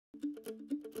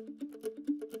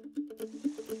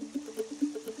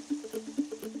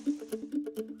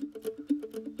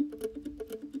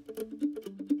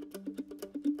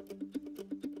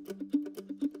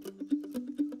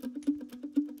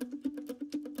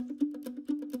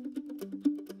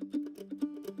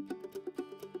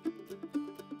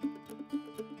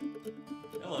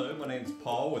Hello, my name is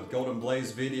Paul with Golden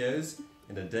Blaze Videos,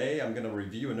 and today I'm going to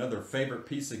review another favorite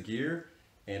piece of gear,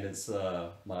 and it's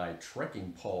my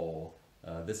trekking pole.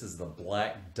 This is the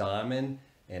Black Diamond,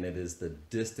 and it is the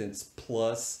Distance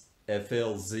Plus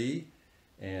FLZ.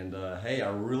 And hey, I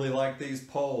really like these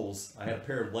poles. I had a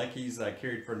pair of Leckies that I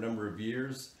carried for a number of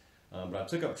years, but I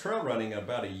took up trail running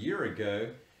about a year ago,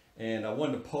 and I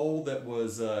wanted a pole that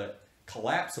was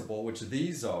collapsible, which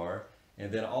these are.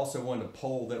 And then I also wanted a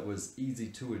pole that was easy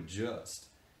to adjust.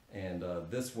 And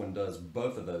this one does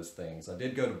both of those things. I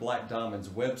did go to Black Diamond's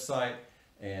website,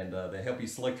 and they help you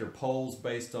select your poles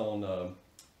based on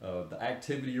the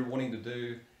activity you're wanting to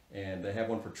do. And they have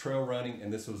one for trail running,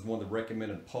 and this was one of the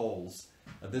recommended poles.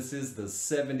 This is the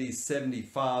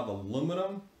 7075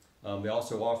 aluminum. They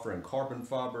also offer in carbon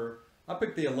fiber. I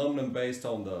picked the aluminum based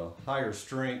on the higher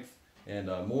strength and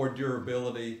more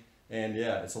durability. And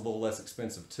yeah, it's a little less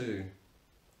expensive too.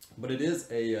 But it is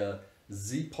a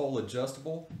Z-pole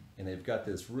adjustable, and they've got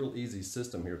this real easy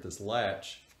system here with this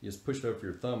latch. You just push it over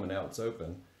your thumb and now it's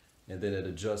open, and then it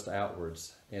adjusts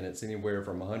outwards, and it's anywhere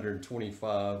from 120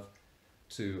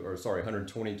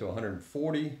 to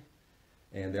 140,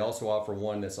 and they also offer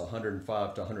one that's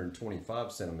 105 to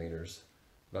 125 centimeters.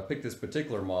 But I picked this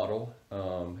particular model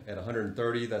at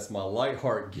 130. That's my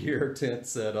Lightheart gear tent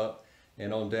setup,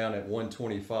 and on down at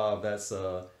 125, that's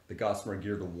the Gossamer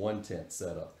Gear, the 1 tent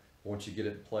setup. Once you get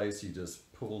it in place, you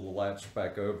just pull the latch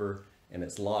back over and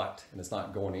it's locked and it's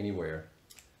not going anywhere.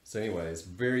 So anyways,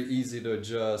 very easy to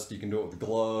adjust. You can do it with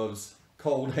gloves,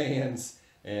 cold hands,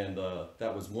 and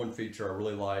that was one feature I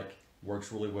really like.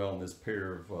 Works really well on this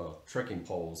pair of trekking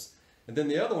poles. And then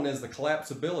the other one is the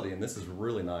collapsibility, and this is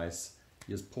really nice.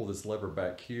 You just pull this lever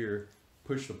back here,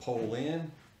 push the pole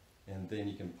in, and then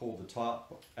you can pull the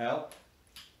top out,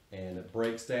 and it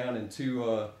breaks down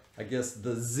into I guess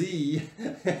the Z.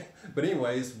 But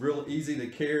anyways, real easy to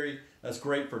carry. That's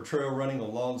great for trail running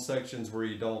on long sections where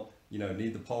you don't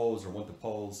need the poles or want the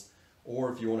poles,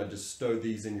 or if you want to just stow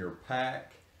these in your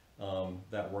pack,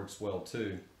 that works well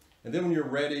too. And then when you're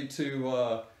ready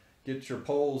to get your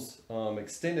poles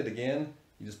extended again,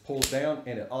 you just pull it down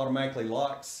and it automatically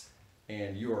locks,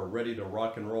 and you are ready to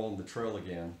rock and roll on the trail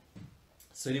again.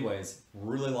 So anyways,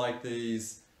 really like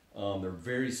these. They're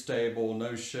very stable,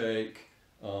 no shake.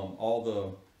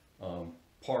 All the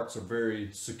parts are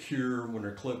very secure when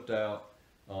they're clipped out.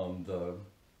 The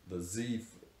Z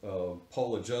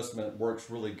pole adjustment works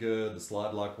really good. The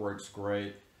slide lock works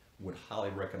great. Would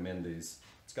highly recommend these.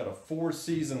 It's got a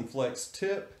 4-season flex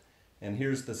tip, and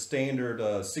here's the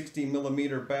standard 60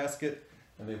 millimeter basket.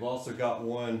 And they've also got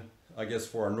one, I guess,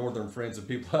 for our northern friends and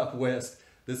people out west.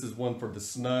 This is one for the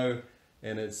snow,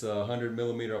 and it's 100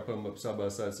 millimeter. I'll put them up side by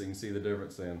side so you can see the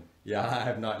difference. And yeah, I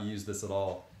have not used this at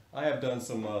all. I have done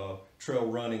some trail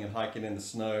running and hiking in the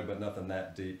snow, but nothing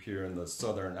that deep here in the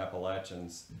southern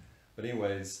Appalachians. But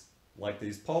anyways, like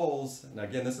these poles, and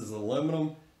again, this is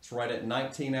aluminum. It's right at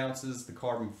 19 ounces. The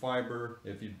carbon fiber,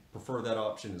 if you prefer that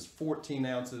option, is 14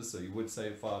 ounces, so you would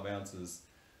save 5 ounces.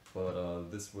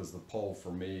 But this was the pole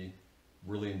for me.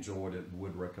 Really enjoyed it,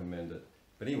 would recommend it.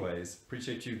 But anyways,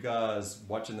 appreciate you guys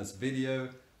watching this video.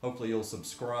 Hopefully you'll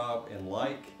subscribe and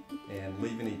like and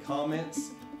leave any comments,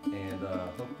 and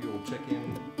hope you'll check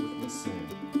in with me soon.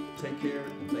 Take care,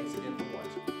 and thanks again for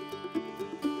watching.